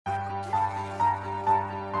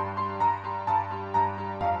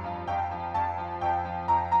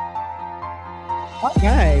All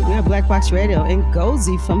right, we have Black Box Radio and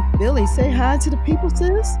Ngozi from Philly. Say hi to the people,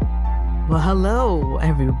 sis. Well, hello,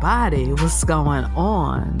 everybody. What's going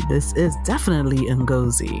on? This is definitely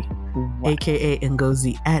Ngozi, aka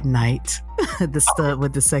Ngozi at night, the stud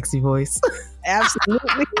with the sexy voice.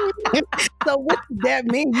 Absolutely. So what does that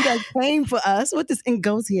mean? You guys came for us. What does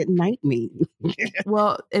Ngozi at night mean?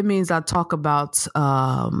 Well, it means I talk about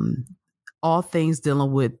all things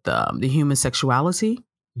dealing with the human sexuality,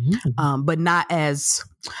 but not as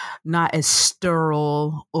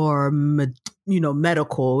sterile or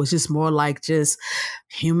medical. It's just more like just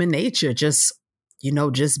human nature, just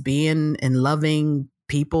being and loving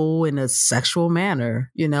people in a sexual manner,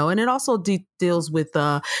 and it also deals with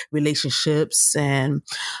relationships, and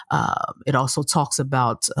it also talks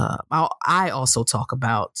about I also talk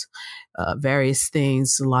about various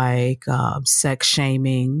things like sex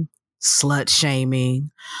shaming, slut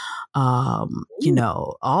shaming, all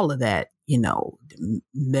of that,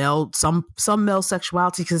 some male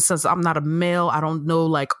sexuality, because since I'm not a male, I don't know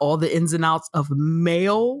like all the ins and outs of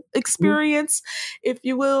male experience, if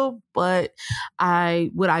you will. But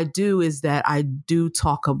what I do is that I do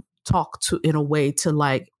talk to in a way to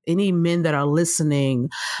like any men that are listening,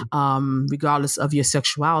 regardless of your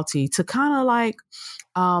sexuality, to kind of like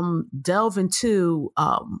delve into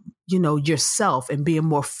yourself and being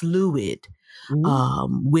more fluid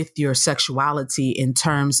with your sexuality, in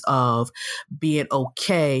terms of being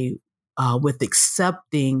okay with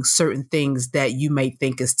accepting certain things that you may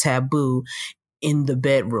think is taboo in the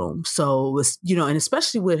bedroom. So it's, and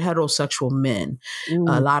especially with heterosexual men,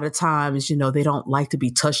 a lot of times, they don't like to be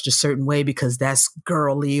touched a certain way because that's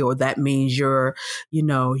girly, or that means you're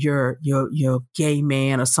gay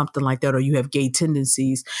man or something like that, or you have gay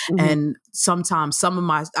tendencies. And sometimes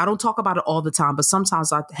I don't talk about it all the time, but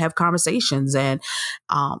sometimes I have conversations, and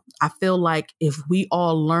I feel like if we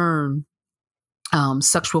all learn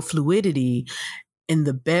sexual fluidity in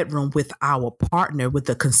the bedroom with our partner, with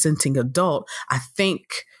a consenting adult, I think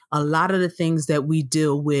a lot of the things that we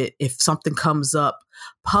deal with, if something comes up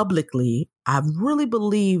publicly, I really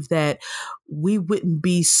believe that we wouldn't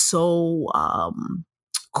be so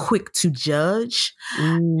quick to judge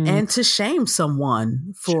and to shame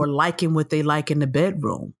someone for liking what they like in the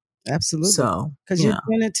bedroom. Absolutely. So, because you're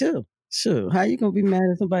doing it too. Sure. How you gonna be mad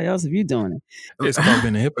at somebody else if you're doing it? It's called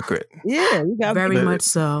being a hypocrite. Yeah, you got very much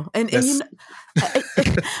so. And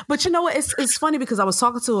but you know what? It's funny because I was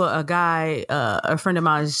talking to a guy, a friend of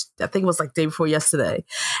mine. I think it was like day before yesterday,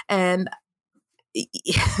 and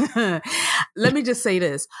let me just say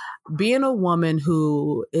this: being a woman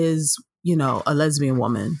who is, a lesbian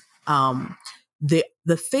woman,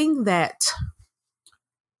 the thing that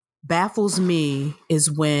baffles me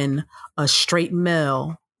is when a straight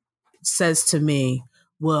male says to me,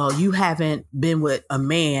 well, you haven't been with a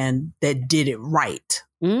man that did it right.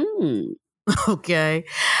 Okay.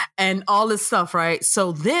 And all this stuff, right?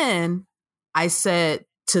 So then I said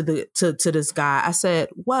to this guy, I said,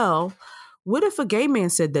 well, what if a gay man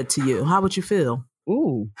said that to you? How would you feel?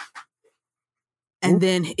 And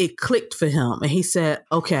then it clicked for him. And he said,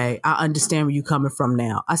 okay, I understand where you're coming from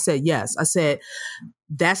now. I said, yes. I said,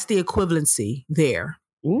 that's the equivalency there.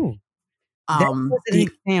 That was an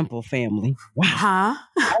example, family. Wow. Huh?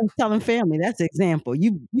 I was telling family, that's an example.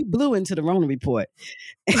 You blew into the Rona report.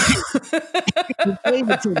 You gave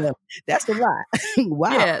it to them. That's a lot.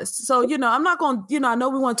 Wow. Yeah. So, I'm not going to, I know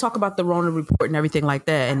we want to talk about the Rona report and everything like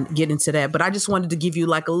that and get into that, but I just wanted to give you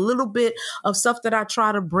like a little bit of stuff that I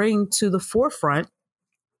try to bring to the forefront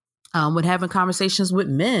when having conversations with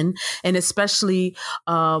men, and especially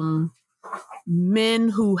men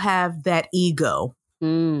who have that ego.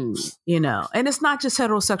 And it's not just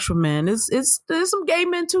heterosexual men. There's some gay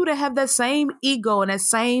men too that have that same ego and that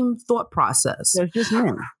same thought process. They're just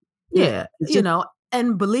men. Yeah.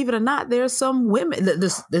 And believe it or not, there's some women,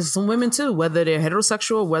 there's some women too, whether they're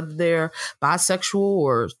heterosexual, whether they're bisexual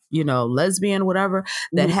or, lesbian, whatever,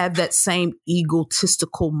 that have that same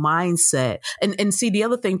egotistical mindset. And see, the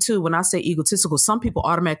other thing too, when I say egotistical, some people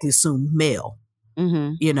automatically assume male.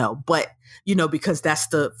 But, because that's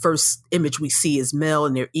the first image we see is male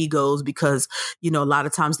and their egos, because, a lot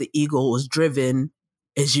of times the ego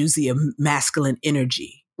is usually a masculine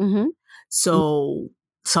energy. So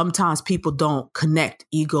sometimes people don't connect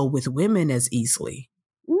ego with women as easily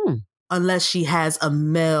unless she has a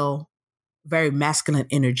male, very masculine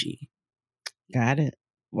energy. Got it.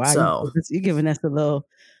 Wow. So You're giving us a little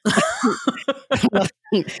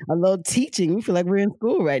a little teaching. We feel like we're in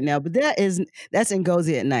school right now, but that's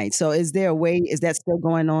Ngozi at night. So is there a way, is that still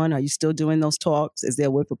going on? Are you still doing those talks? Is there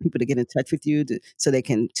a way for people to get in touch with you so they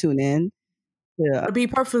can tune in? Yeah. To be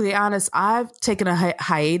perfectly honest, I've taken a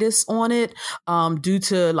hiatus on it due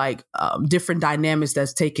to like different dynamics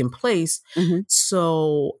that's taking place. Mm-hmm.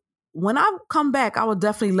 So when I come back, I will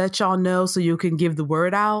definitely let y'all know so you can give the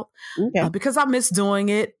word out because I miss doing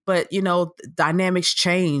it. But, you know, dynamics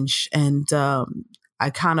change and I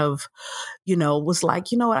kind of, you know, was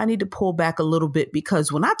like, you know what, I need to pull back a little bit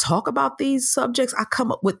because when I talk about these subjects, I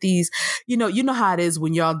come up with these, you know how it is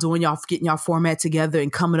when y'all getting y'all format together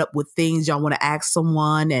and coming up with things y'all want to ask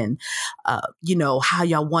someone and, you know, how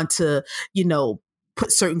y'all want to, you know,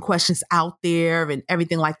 put certain questions out there and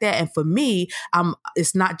everything like that. And for me,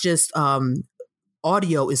 it's not just,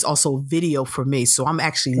 audio is also video for me. So I'm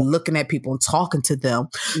actually looking at people and talking to them.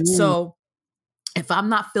 So if I'm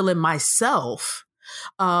not feeling myself,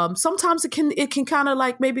 sometimes it can kind of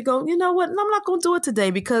like maybe go, you know what, I'm not going to do it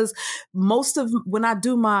today because most of when I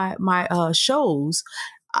do my shows,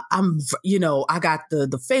 I'm, you know, I got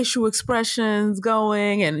the facial expressions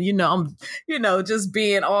going and, you know, I'm, you know, just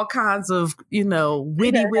being all kinds of, you know,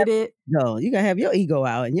 witty with it. No, you gotta have your ego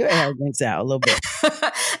out and your arrogance out a little bit.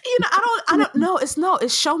 You know, I don't know.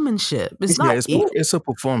 It's showmanship. It's a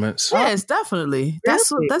performance. Yes, definitely. That's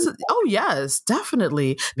oh yes,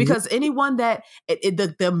 definitely. Because anyone that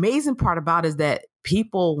the amazing part about it is that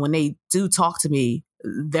people, when they do talk to me,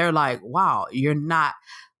 they're like, wow, you're not,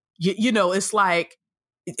 you know, it's like,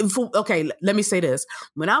 okay, let me say this.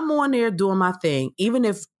 When I'm on there doing my thing, even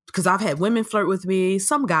if, because I've had women flirt with me,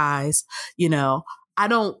 some guys, you know, I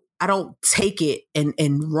don't take it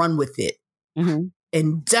and run with it. Mm-hmm.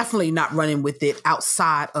 And definitely not running with it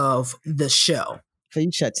outside of the show. So you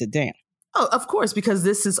shuts it down. Oh, of course, because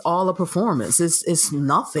this is all a performance. It's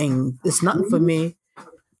nothing. It's nothing for me.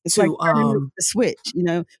 It's like the switch. You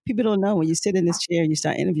know, people don't know when you sit in this chair and you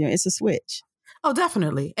start interviewing. It's a switch. Oh,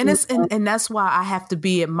 definitely. And and that's why I have to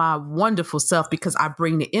be at my wonderful self because I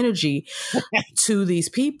bring the energy to these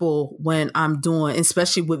people when I'm doing,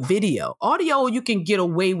 especially with video. Audio, you can get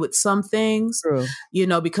away with some things, you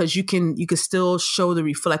know, because you can still show the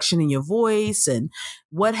reflection in your voice and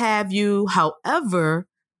what have you. However,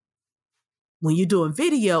 when you're doing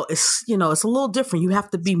video, it's, you know, it's a little different. You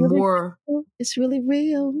have to be more. It's really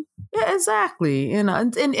real. Yeah, exactly. You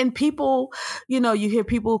know, and people, you know, you hear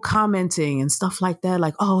people commenting and stuff like that,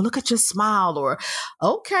 like, oh, look at your smile, or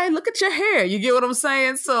okay, look at your hair. You get what I'm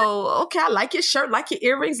saying? So, okay, I like your shirt, like your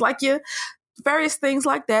earrings, like your various things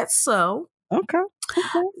like that. So, okay.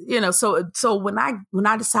 You know, so when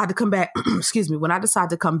I decide to come back, excuse me, when I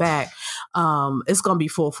decide to come back, it's gonna be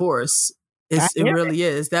full force. It really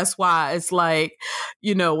is. That's why it's like,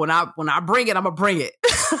 you know, when I bring it, I'm gonna bring it.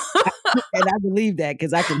 And I believe that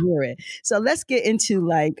because I can hear it. So let's get into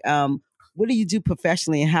like, what do you do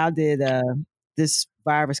professionally, and how did this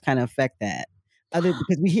virus kind of affect that?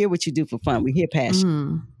 Because we hear what you do for fun, we hear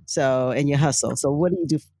passion, so and your hustle. So what do you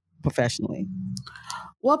do professionally?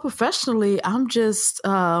 Well, professionally, I'm just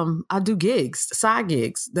I do gigs, side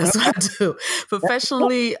gigs. That's what I do.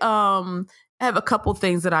 Professionally, I have a couple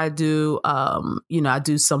things that I do. You know, I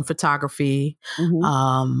do some photography,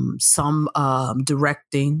 some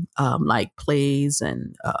directing, like plays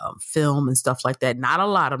and film and stuff like that. Not a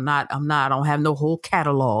lot. I don't have no whole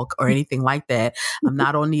catalog or anything like that. I'm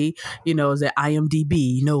not on the, you know, the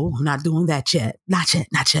IMDb. No, I'm not doing that yet. Not yet.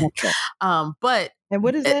 But and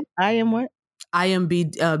what is that? IMD.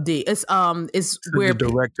 It's where the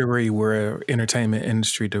directory, where entertainment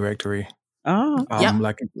industry directory. Oh,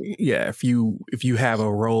 like, yeah, if you have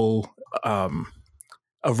a role, a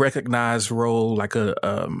recognized role, like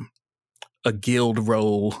a guild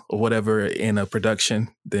role or whatever in a production,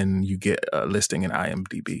 then you get a listing in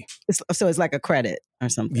IMDb. So it's like a credit or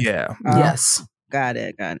something. Yeah. Yes. Got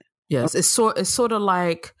it. Yes. It's sort of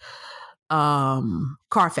like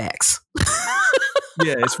Carfax.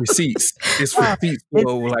 Yeah, it's receipts. It's receipts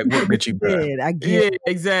for like work that you did. I get it.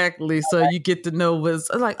 Exactly. So you get to know what's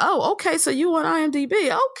like, oh, okay, so you on IMDb.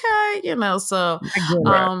 Okay, you know, so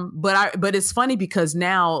but it's funny because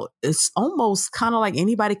now it's almost kind of like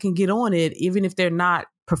anybody can get on it, even if they're not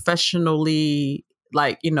professionally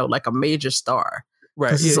like, you know, like a major star.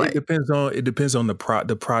 Right. Yeah, like, it depends on the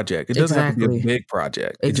project. It doesn't have to be a big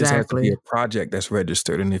project. It just has to be a project that's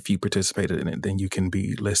registered, and if you participated in it, then you can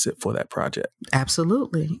be listed for that project.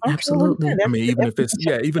 Absolutely. I mean, even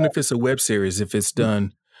if it's a web series, if it's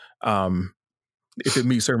done, if it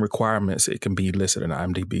meets certain requirements, it can be listed in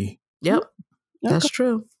IMDb. Yep, that's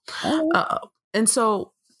true. And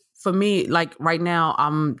so for me, like right now,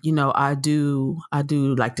 I do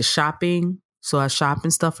like the shopping. So I shop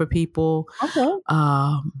and stuff for people. Okay.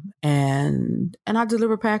 And I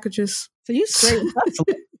deliver packages. So you straight hustle.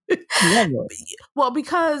 Well,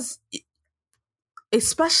 because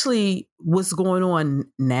especially what's going on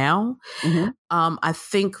now, I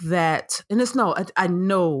think that, and I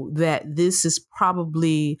know that this is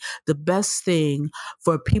probably the best thing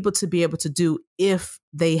for people to be able to do if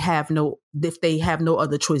they have no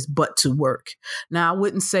other choice but to work. Now, I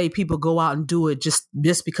wouldn't say people go out and do it just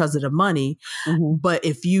because of the money, but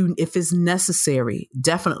if it's necessary,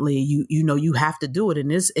 definitely you have to do it.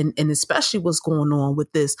 And especially what's going on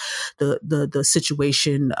with this, the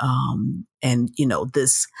situation, and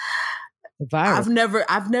this. I've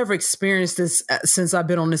never experienced this since I've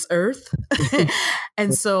been on this earth.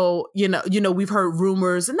 And so, we've heard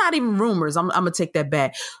rumors, and not even rumors. I'm going to take that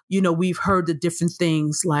back. We've heard the different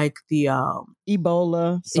things like the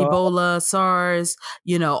Ebola, SARS,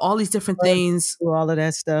 all these different things. All of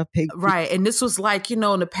that stuff. Right. And this was like, in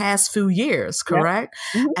the past few years, correct?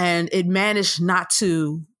 Yep. And it managed not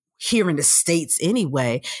to, here in the States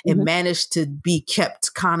anyway, it managed to be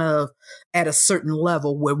kept kind of at a certain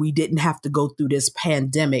level where we didn't have to go through this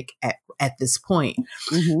pandemic at this point.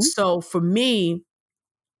 So for me,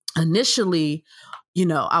 initially,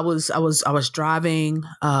 I was driving,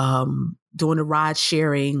 doing the ride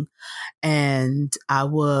sharing, and I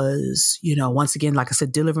was, once again, like I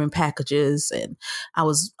said, delivering packages, and I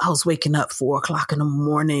was waking up 4:00 in the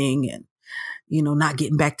morning and, not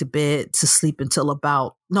getting back to bed to sleep until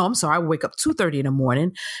I would wake up 2:30 in the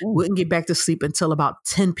morning, wouldn't get back to sleep until about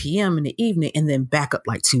 10 p.m. in the evening, and then back up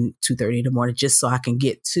like 2:30 in the morning, just so I can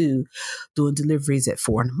get to doing deliveries at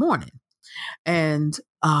 4 in the morning. And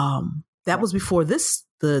that was before this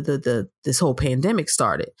whole pandemic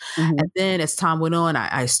started. And then as time went on,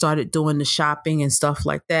 I started doing the shopping and stuff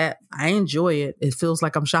like that. I enjoy it. It feels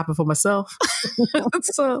like I'm shopping for myself.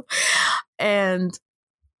 And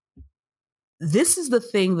this is the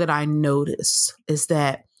thing that I notice, is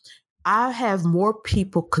that I have more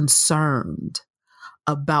people concerned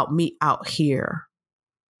about me out here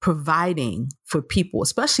providing for people,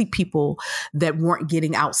 especially people that weren't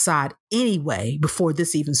getting outside anyway before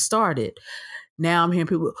this even started. Now I'm hearing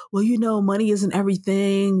people, well, money isn't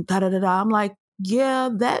everything, da da da da. I'm like, yeah,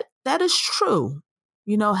 that is true.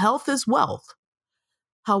 Health is wealth.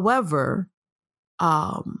 However,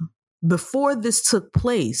 before this took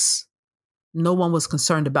place, no one was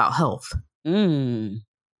concerned about health.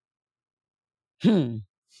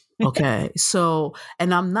 Okay. So,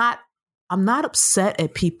 and I'm not upset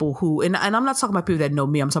at people who, and I'm not talking about people that know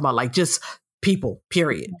me. I'm talking about like just people,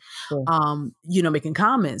 period. Sure. Making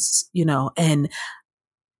comments, and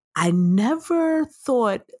I never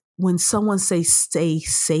thought when someone say stay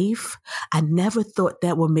safe, I never thought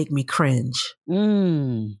that would make me cringe.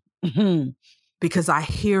 Because I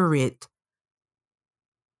hear it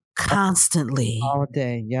constantly. All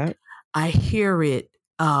day, yeah. I hear it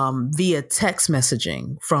via text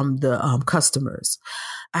messaging from the customers.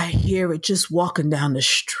 I hear it just walking down the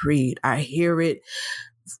street. I hear it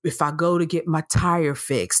if I go to get my tire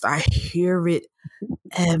fixed. I hear it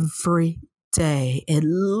every day, at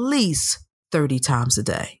least 30 times a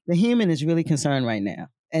day. The human is really concerned right now.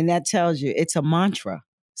 And that tells you it's a mantra,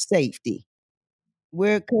 safety.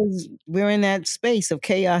 Because we're in that space of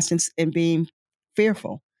chaos and being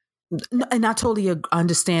fearful. And I totally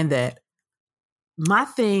understand that. My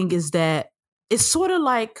thing is that it's sort of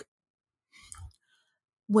like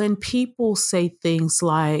when people say things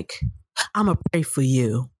like, I'm going to pray for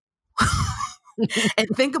you. And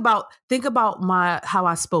think about how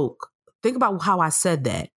I spoke. Think about how I said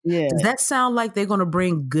that. Yeah. Does that sound like they're going to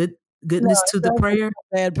bring goodness to the prayer?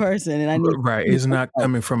 A bad person. And I need right. It's not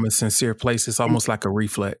coming from a sincere place. It's almost like a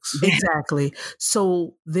reflex. Exactly.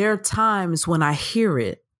 So there are times when I hear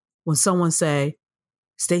it, when someone say,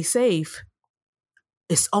 stay safe,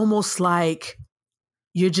 it's almost like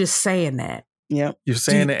you're just saying that. Yeah. You're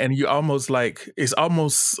saying it, and you almost like, it's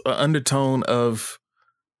almost an undertone of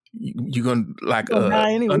you're going to like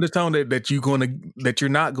undertone that you're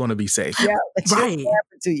not going to be safe. Yeah. Right.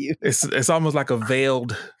 To you. It's almost like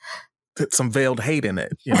some veiled hate in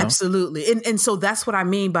it. Absolutely. And so that's what I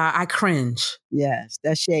mean by I cringe. Yes.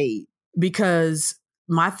 That's shade. Because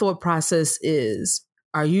my thought process is,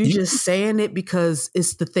 are you just saying it because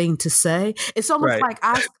it's the thing to say? It's almost like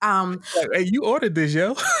hey, you ordered this,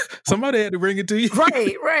 yo. Somebody had to bring it to you.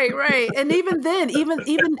 Right. And even then,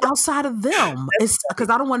 even outside of them, it's because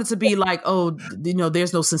I don't want it to be like,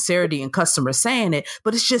 there's no sincerity in customers saying it,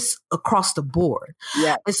 but it's just across the board.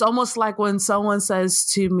 Yeah. It's almost like when someone says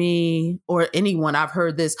to me, or anyone, I've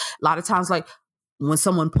heard this a lot of times, like when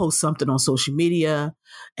someone posts something on social media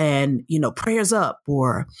and, prayers up,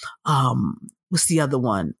 or, what's the other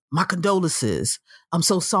one? My condolences. I'm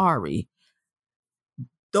so sorry.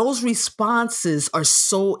 Those responses are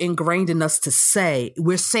so ingrained in us to say,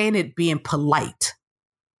 we're saying it being polite.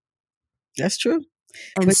 That's true.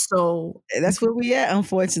 And But so that's where we at,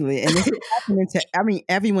 unfortunately. And it's happening to, I mean,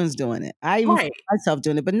 everyone's doing it. I even find myself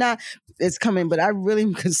doing it, but not, it's coming, but I really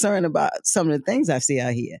am concerned about some of the things I see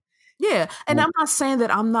out here. Yeah. And I'm not saying that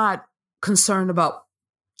I'm not concerned about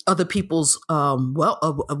other people's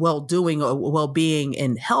well-doing or well-being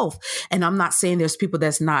and health. And I'm not saying there's people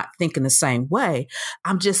that's not thinking the same way.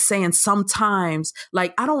 I'm just saying sometimes,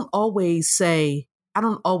 like, I don't always say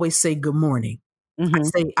good morning.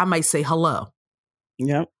 Mm-hmm. I might say hello.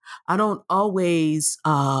 Yep. I don't always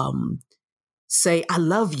say I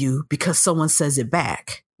love you because someone says it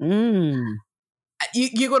back. Mm.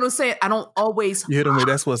 You know what I'm saying? I don't always. You hit me.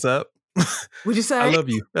 That's what's up. Would you say? I love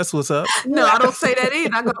you. That's what's up. No, I don't say that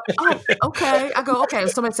either. I go, oh, okay. I go, okay.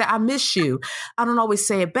 If somebody say, I miss you, I don't always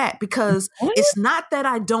say it back because it's not that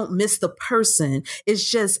I don't miss the person. It's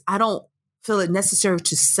just I don't feel it necessary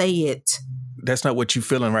to say it. That's not what you're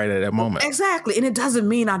feeling right at that moment. Exactly. And it doesn't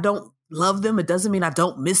mean I don't love them. It doesn't mean I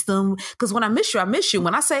don't miss them. Because when I miss you, I miss you.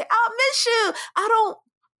 When I say, I miss you,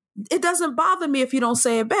 it doesn't bother me if you don't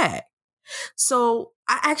say it back. So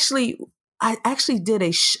I actually did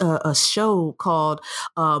a show called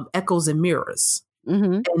Echoes and Mirrors.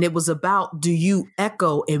 Mm-hmm. And it was about, do you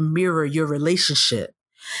echo and mirror your relationship?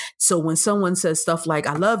 So when someone says stuff like,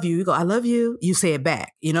 I love you, you go, I love you, you say it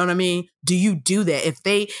back. You know what I mean? Do you do that? If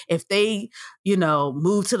they,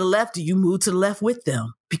 move to the left, do you move to the left with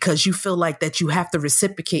them? Because you feel like that you have to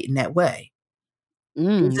reciprocate in that way.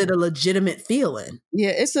 Is it a legitimate feeling?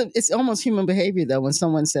 Yeah, it's almost human behavior though. When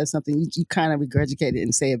someone says something, you kind of regurgitate it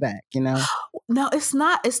and say it back. No, it's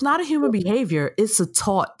not. It's not a human behavior. It's a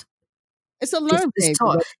taught. It's a learned behavior.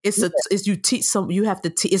 It's taught. It's you teach some. You have to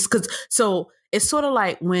teach. It's sort of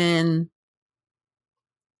like when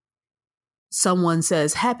someone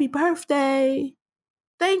says "Happy birthday,"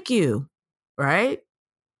 thank you, right?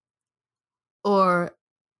 Or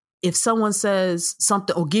if someone says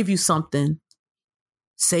something or give you something,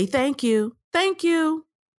 say thank you. Thank you.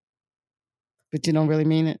 But you don't really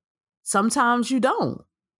mean it? Sometimes you don't.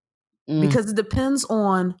 Because it depends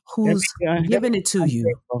on who's giving it to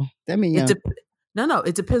you.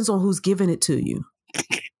 It depends on who's giving it to you.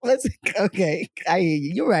 Okay, I hear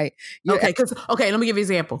you. You're right. Okay, let me give you an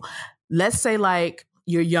example. Let's say like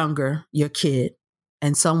you're younger, your kid,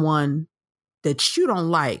 and someone that you don't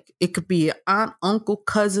like. It could be an aunt, uncle,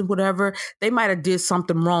 cousin, whatever. They might have did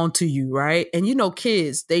something wrong to you, right? And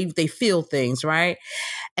kids, they feel things, right?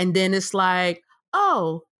 And then it's like,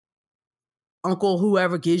 oh, uncle,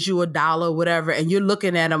 whoever gives you $1, whatever, and you're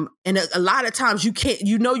looking at them. And a lot of times you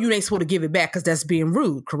ain't supposed to give it back because that's being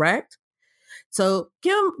rude, correct? So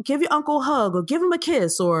give your uncle a hug or give him a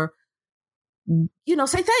kiss or,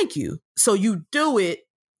 say thank you. So you do it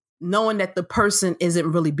knowing that the person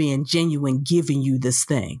isn't really being genuine, giving you this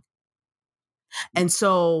thing. And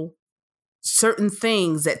so certain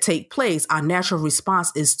things that take place, our natural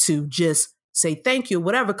response is to just say thank you,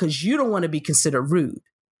 whatever, because you don't want to be considered rude.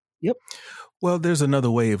 Yep. Well, there's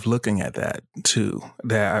another way of looking at that too,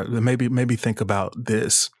 that maybe think about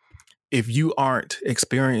this. If you aren't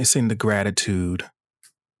experiencing the gratitude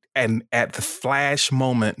and at the flash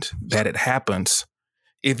moment that it happens,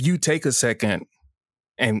 if you take a second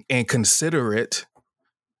and consider it,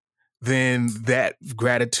 then that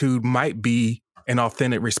gratitude might be an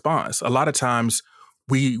authentic response. A lot of times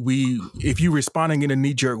if you're responding in a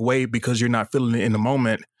knee-jerk way because you're not feeling it in the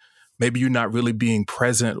moment, maybe you're not really being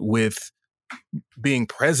present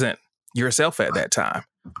yourself at that time.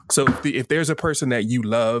 So if there's a person that you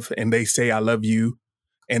love and they say, I love you,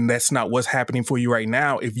 and that's not what's happening for you right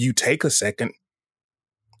now, if you take a second,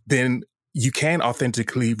 then you can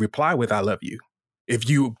authentically reply with, I love you. If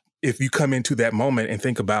you come into that moment and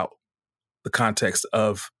think about the context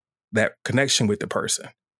of that connection with the person.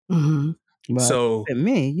 Mm-hmm. Well, so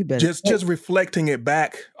you better just reflecting it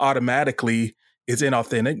back automatically is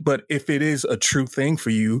inauthentic. But if it is a true thing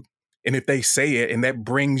for you, and if they say it and that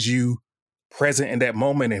brings you present in that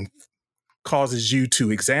moment and causes you to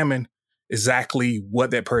examine exactly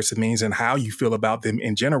what that person means and how you feel about them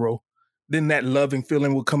in general, then that loving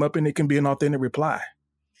feeling will come up and it can be an authentic reply.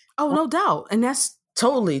 Oh, no doubt. And that's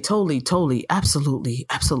totally,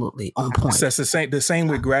 absolutely on point. So that's the same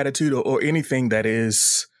with gratitude or anything that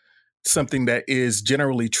is something that is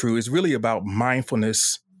generally true. It's really about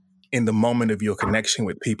mindfulness in the moment of your connection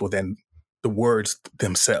with people than the words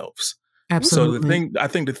themselves. Absolutely. So I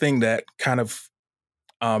think the thing that kind of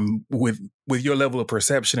with your level of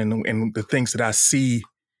perception and the things that I see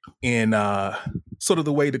in sort of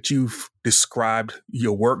the way that you've described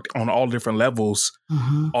your work on all different levels,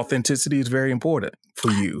 authenticity is very important for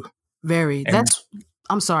you. Very.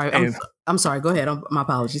 I'm sorry. I'm sorry. Go ahead. My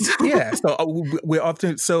apologies. Yeah. So we're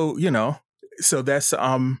often, So that's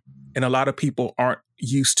and a lot of people aren't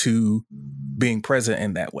used to being present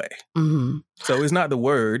in that way. Mm-hmm. So it's not the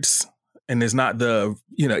words, and it's not the,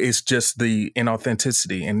 it's just the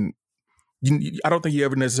inauthenticity. And I don't think you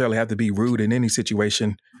ever necessarily have to be rude in any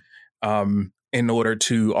situation in order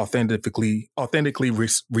to authentically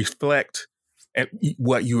reflect at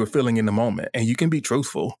what you were feeling in the moment. And you can be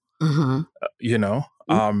truthful,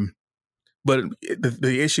 Mm-hmm. But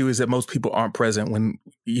the issue is that most people aren't present when,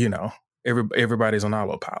 everybody's on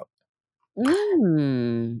autopilot.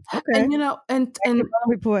 Okay. And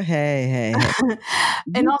report. Hey.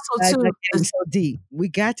 And also too, so deep. We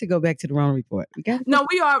got to go back to the wrong report. I'm going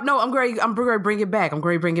to bring it back.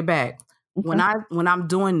 Okay. When I'm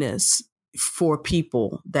doing this for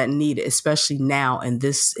people that need it, especially now in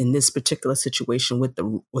this particular situation with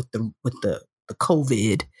the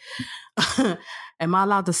COVID. Am I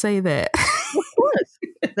allowed to say that? Of course.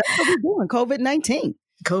 That's what we're doing. COVID-19.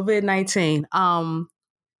 COVID-19.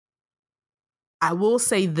 I will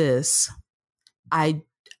say this. I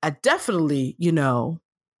definitely,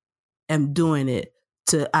 am doing it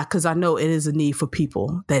because I know it is a need for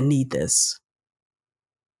people that need this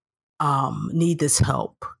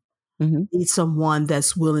help, need someone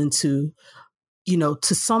that's willing to,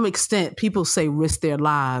 to some extent, people say risk their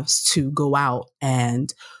lives to go out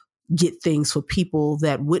and get things for people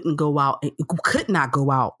that wouldn't go out, could not go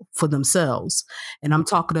out for themselves. And I'm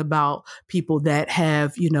talking about people that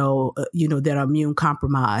have, that are immune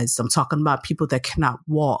compromised. I'm talking about people that cannot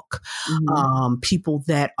walk, people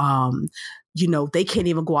that, they can't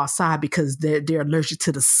even go outside because they're allergic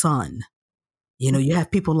to the sun. You have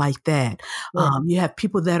people like that. Yeah. You have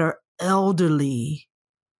people that are elderly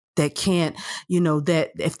that can't,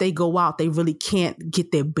 that if they go out, they really can't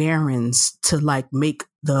get their bearings to make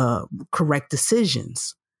the correct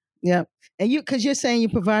decisions. Yeah. And because you're saying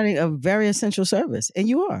you're providing a very essential service, and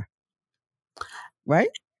you are, right?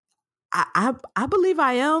 I believe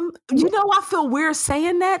I am. I feel weird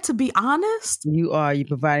saying that, to be honest. You are. You're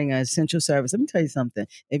providing an essential service. Let me tell you something.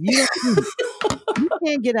 If you don't eat, you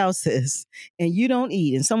can't get out, sis, and you don't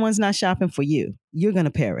eat, and someone's not shopping for you, you're going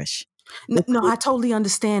to perish. No, I totally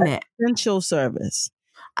understand that. Essential service.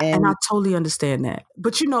 And I totally understand that.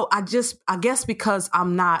 But, I guess because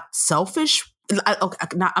I'm not selfish,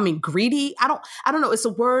 greedy. I don't know. It's a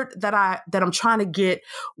word that I'm trying to get,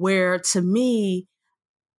 where to me,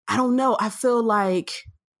 I don't know. I feel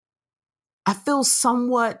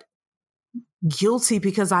somewhat guilty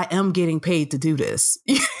because I am getting paid to do this.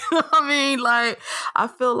 You know what I mean? I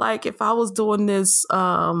feel like if I was doing this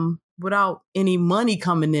without any money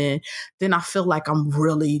coming in, then I feel like I'm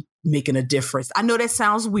really making a difference. I know that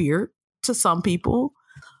sounds weird to some people.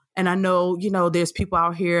 And I know, there's people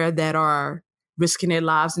out here that are risking their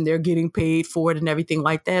lives and they're getting paid for it and everything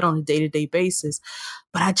like that on a day-to-day basis.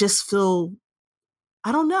 But I just feel,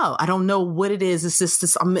 I don't know. I don't know what it is. It's just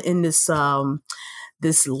this, I'm in this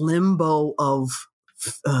limbo of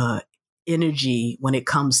energy when it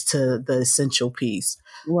comes to the essential piece.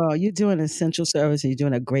 Well, you're doing essential service and you're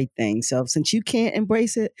doing a great thing. So since you can't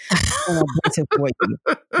embrace it, I'm going to embrace it for you.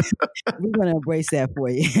 We're going to embrace that for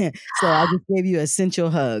you. So I just gave you an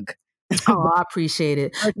essential hug. Oh, I appreciate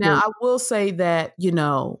it. Okay. Now, I will say that,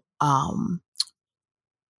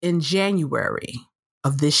 in January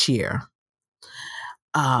of this year,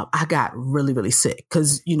 I got really, really sick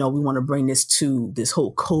because, we want to bring this to this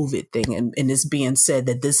whole COVID thing. And it's being said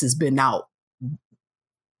that this has been out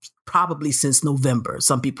probably since November.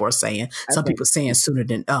 Some people are saying, some people are saying sooner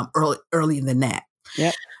than earlier than that.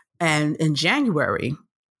 Yep. And in January,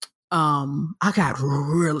 I got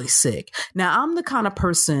really sick. Now, I'm the kind of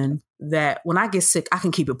person that when I get sick, I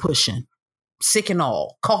can keep it pushing, sick and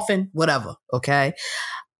all, coughing, whatever. Okay.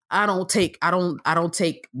 I don't take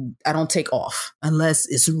off unless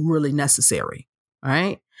it's really necessary.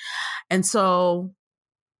 Right. And so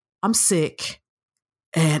I'm sick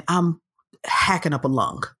and I'm hacking up a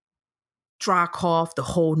lung, dry cough, the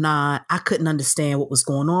whole nine. I couldn't understand what was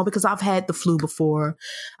going on because I've had the flu before.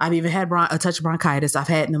 I've even had a touch of bronchitis. I've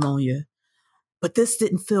had pneumonia, but this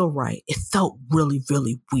didn't feel right. It felt really,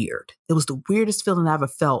 really weird. It was the weirdest feeling I ever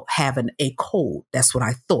felt, having a cold. That's what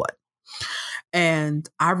I thought. And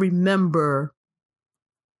I remember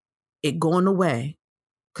it going away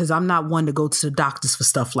because I'm not one to go to the doctors for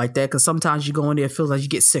stuff like that, because sometimes you go in there, it feels like you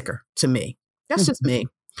get sicker to me. That's just me.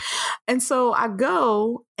 And so I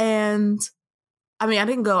go and, I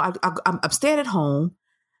didn't go. I'm staying at home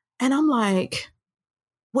and I'm like,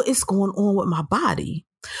 what is going on with my body?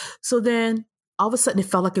 So then all of a sudden it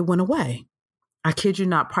felt like it went away. I kid you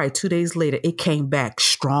not, probably 2 days later, it came back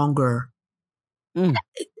stronger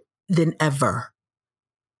than ever.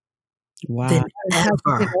 Wow. than How'd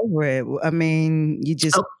you get ever. over it? I mean, you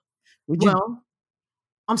just Oh, would you well,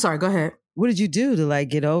 I'm sorry. Go ahead. what did you do to like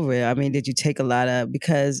get over it? I mean, did you take a lot of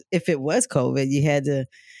because if it was COVID, you had to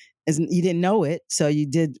you didn't know it, so you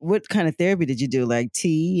did. What kind of therapy did you do? Like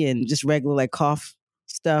tea and just regular like cough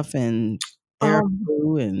stuff and Um,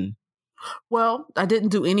 Therapy and well, I didn't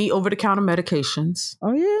do any over the counter medications.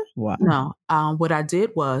 oh yeah, wow. No. What I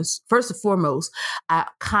did was, first and foremost, I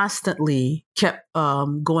constantly kept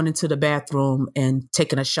going into the bathroom and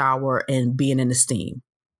taking a shower and being in the steam.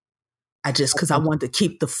 Because I wanted to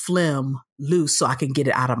keep the phlegm loose so I can get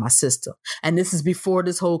it out of my system. And this is before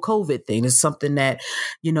this whole COVID thing. It's something that,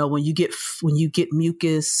 when you get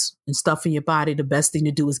mucus and stuff in your body, the best thing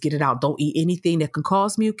to do is get it out. Don't eat anything that can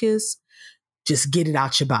cause mucus. Just get it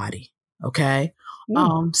out your body. Okay.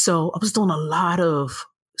 So I was doing a lot of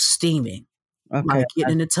steaming. Okay. Like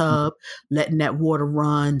getting in the tub, letting that water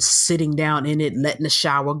run, sitting down in it, letting the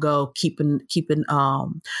shower go, keeping keeping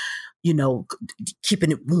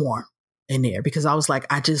it warm in there, because I was like,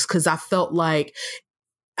 because I felt like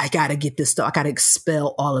I got to get this stuff. I got to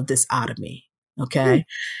expel all of this out of me. Okay.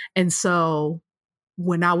 And so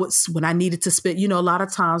when I needed to spit, a lot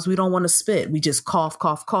of times we don't want to spit. We just cough,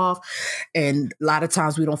 cough, cough. And a lot of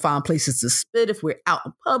times we don't find places to spit if we're out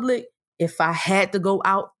in public. If I had to go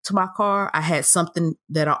out to my car, I had something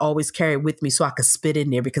that I always carried with me so I could spit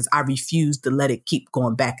in there, because I refused to let it keep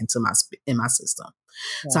going back into my system.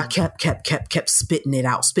 Yeah. So I kept spitting it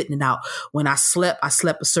out. When I slept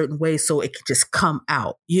a certain way so it could just come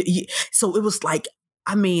out. So it was like,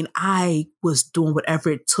 I was doing whatever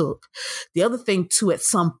it took. The other thing too, at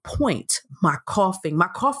some point, my coughing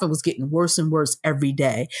was getting worse and worse every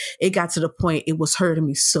day. It got to the point it was hurting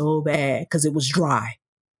me so bad because it was dry.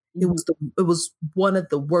 It was one of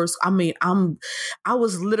the worst. I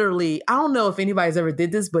was literally, I don't know if anybody's ever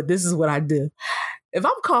did this, but this is what I do. If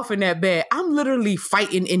I'm coughing that bad, I'm literally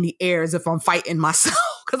fighting in the air as if I'm fighting myself.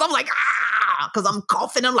 Cause I'm like, because I'm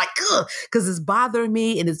coughing. I'm like, ugh, because it's bothering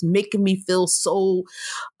me and it's making me feel so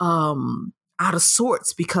out of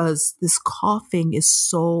sorts, because this coughing is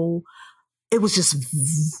so, it was just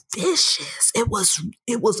vicious. It was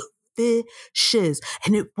vicious.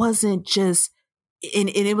 And it wasn't just, and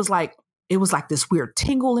it was like this weird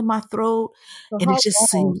tingle in my throat. So and it just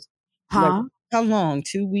seems, like, how long?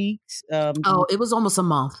 2 weeks? It was almost a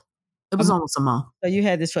month. Almost a month. So you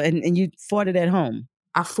had this, and you fought it at home.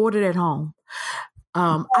 I fought it at home.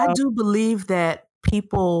 I do believe that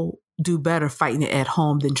people do better fighting it at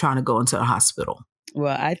home than trying to go into a hospital.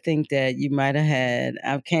 Well, I think that you might have had,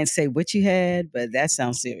 I can't say what you had, but that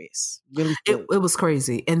sounds serious. Really serious. It was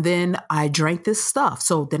crazy. And then I drank this stuff.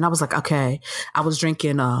 So then I was like, okay, I was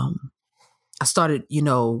drinking, I started,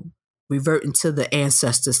 reverting to the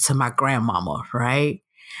ancestors, to my grandmama, right?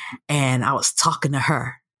 And I was talking to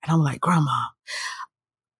her and I'm like, Grandma,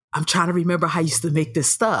 I'm trying to remember how I used to make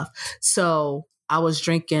this stuff. So I was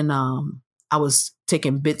drinking, I was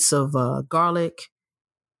taking bits of garlic,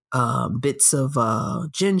 bits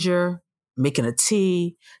of ginger, making a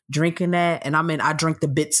tea, drinking that. And I drank the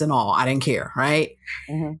bits and all. I didn't care, right?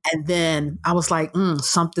 Mm-hmm. And then I was like,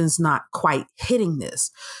 something's not quite hitting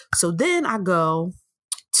this. So then I go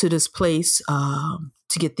to this place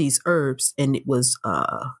to get these herbs, and it was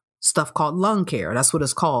stuff called lung care. That's what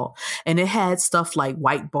it's called. And it had stuff like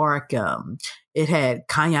white bark. It had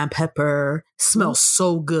cayenne pepper. Smells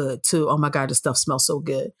so good too. Oh my God, this stuff smells so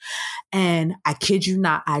good. And I kid you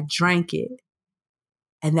not, I drank it.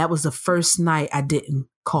 And that was the first night I didn't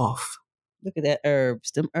cough. Look at that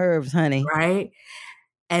herbs, them herbs, honey. Right?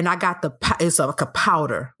 And I got it's like a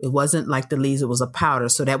powder. It wasn't like the leaves, it was a powder.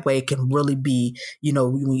 So that way it can really be,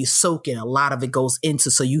 when you soak it, a lot of it goes into,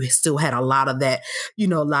 so you still had a lot of that, a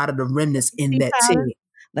lot of the remnants in that tea.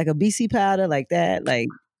 Like a BC powder, like that?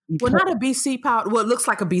 Well, not a BC powder. Well, it looks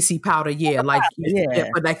like a BC powder, yeah. Like,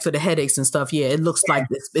 but like for the headaches and stuff, yeah. It looks like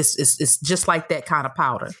this. It's just like that kind of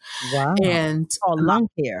powder. Wow. And it's called lung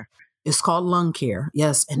care. It's called lung care,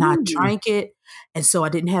 yes. And I drank it, and so I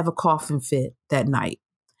didn't have a coughing fit that night.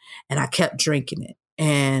 And I kept drinking it.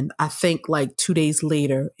 And I think like 2 days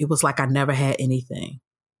later, it was like I never had anything.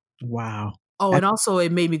 Wow. Oh, and also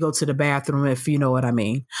it made me go to the bathroom, if you know what I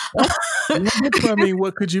mean.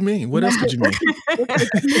 What could you mean? What else could you mean?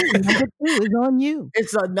 Number 2 is on you.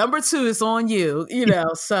 It's number 2 is on you,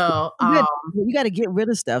 so. You got to get rid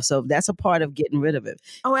of stuff. So that's a part of getting rid of it.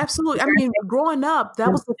 Oh, absolutely. I mean, growing up, that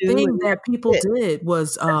was the thing that people did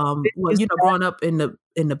was, growing up in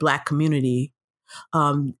the Black community,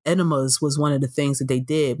 enemas was one of the things that they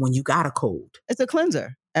did when you got a cold. It's a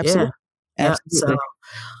cleanser. Absolutely. Yeah. Absolutely.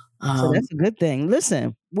 So that's a good thing.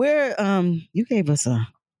 Listen, you gave us a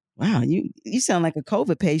Wow, you sound like a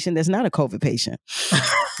COVID patient that's not a COVID patient.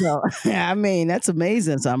 So, I mean, that's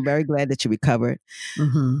amazing. So I'm very glad that you recovered.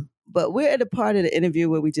 Mm-hmm. But we're at a part of the interview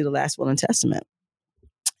where we do the last will and testament.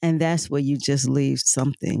 And that's where you just leave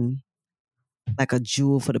something like a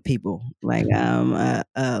jewel for the people, like an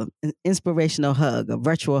inspirational hug, a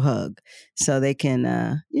virtual hug, so they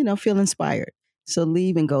can, feel inspired. So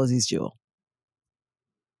leave Ngozie's jewel.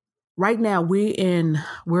 Right now,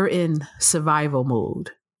 we're in survival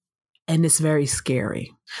mode, and it's very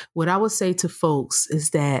scary. What I would say to folks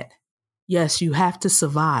is that, yes, you have to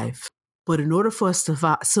survive, but in order for us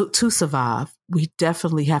to survive, we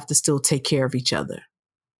definitely have to still take care of each other.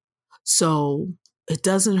 So it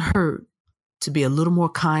doesn't hurt to be a little more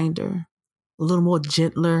kinder, a little more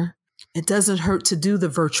gentler. It doesn't hurt to do the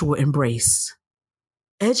virtual embrace.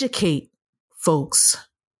 Educate folks,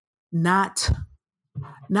 not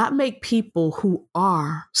make people who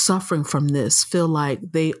are suffering from this feel like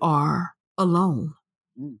they are alone,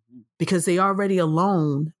 because they are already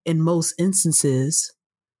alone in most instances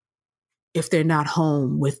if they're not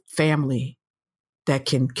home with family that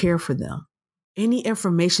can care for them. Any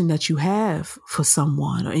information that you have for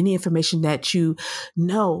someone or any information that you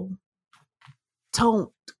know, don't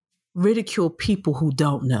ridicule people who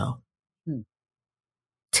don't know.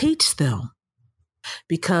 Teach them.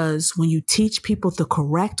 Because when you teach people the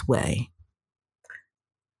correct way,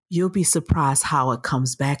 you'll be surprised how it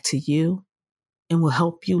comes back to you and will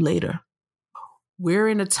help you later. We're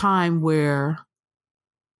in a time where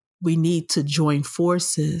we need to join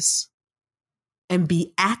forces and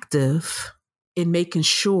be active in making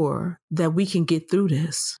sure that we can get through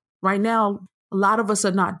this. Right now, a lot of us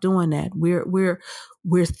are not doing that. We're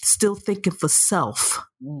still thinking for self,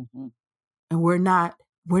 and we're not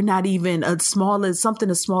even something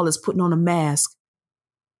as small as putting on a mask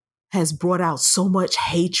has brought out so much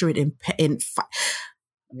hatred and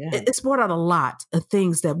it's brought out a lot of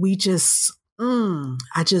things that we just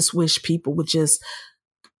I just wish people would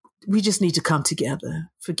we just need to come together.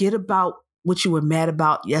 Forget about what you were mad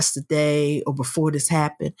about yesterday or before this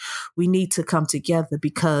happened. We need to come together,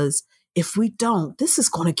 because if we don't, this is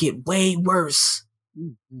going to get way worse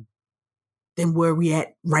than where we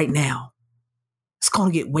at right now. It's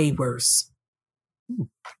going to get way worse.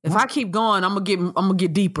 If I keep going, I'm gonna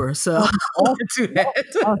get deeper. So I'll do that.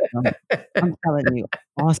 Awesome. I'm telling you,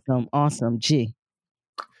 awesome. G.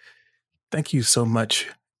 Thank you so much,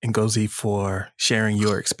 Ngozi, for sharing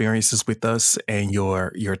your experiences with us and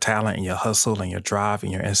your talent and your hustle and your drive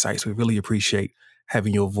and your insights. We really appreciate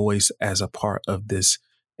having your voice as a part of this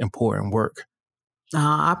important work.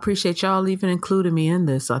 I appreciate y'all even including me in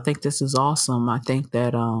this. I think this is awesome. I think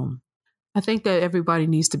that everybody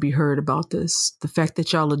needs to be heard about this. The fact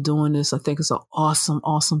that y'all are doing this, I think is an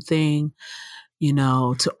awesome thing,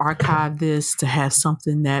 to archive this, to have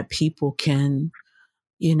something that people can,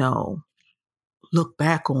 look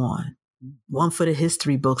back on. One for the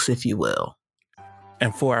history books, if you will.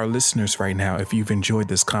 And for our listeners right now, if you've enjoyed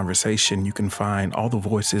this conversation, you can find all the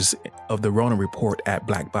voices of the Rona Report at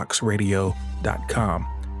blackboxradio.com.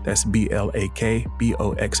 That's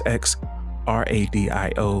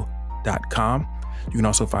BLAKBOXXRADIO.com. You can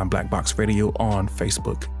also find Black Box Radio on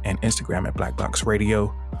Facebook and Instagram at Black Box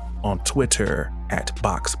Radio, on Twitter at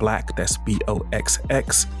Box Black, that's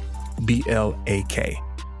BOXXBLAK.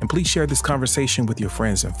 And please share this conversation with your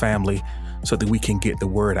friends and family so that we can get the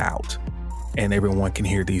word out and everyone can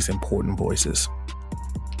hear these important voices.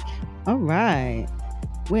 All right.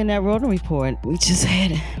 We're in that Rona Report. We just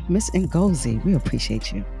had Miss Ngozi. We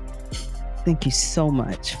appreciate you. Thank you so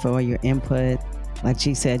much for your input. Like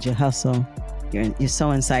G said, your hustle. You're so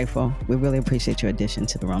insightful. We really appreciate your addition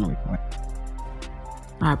to the Rona Report.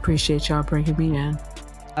 I appreciate y'all bringing me in.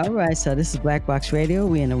 All right, so this is Black Box Radio.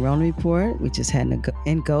 We're in the Rona Report. We just had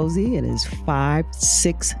Ngozi. It is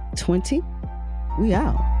 5/6/20. We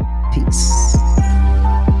out. Peace.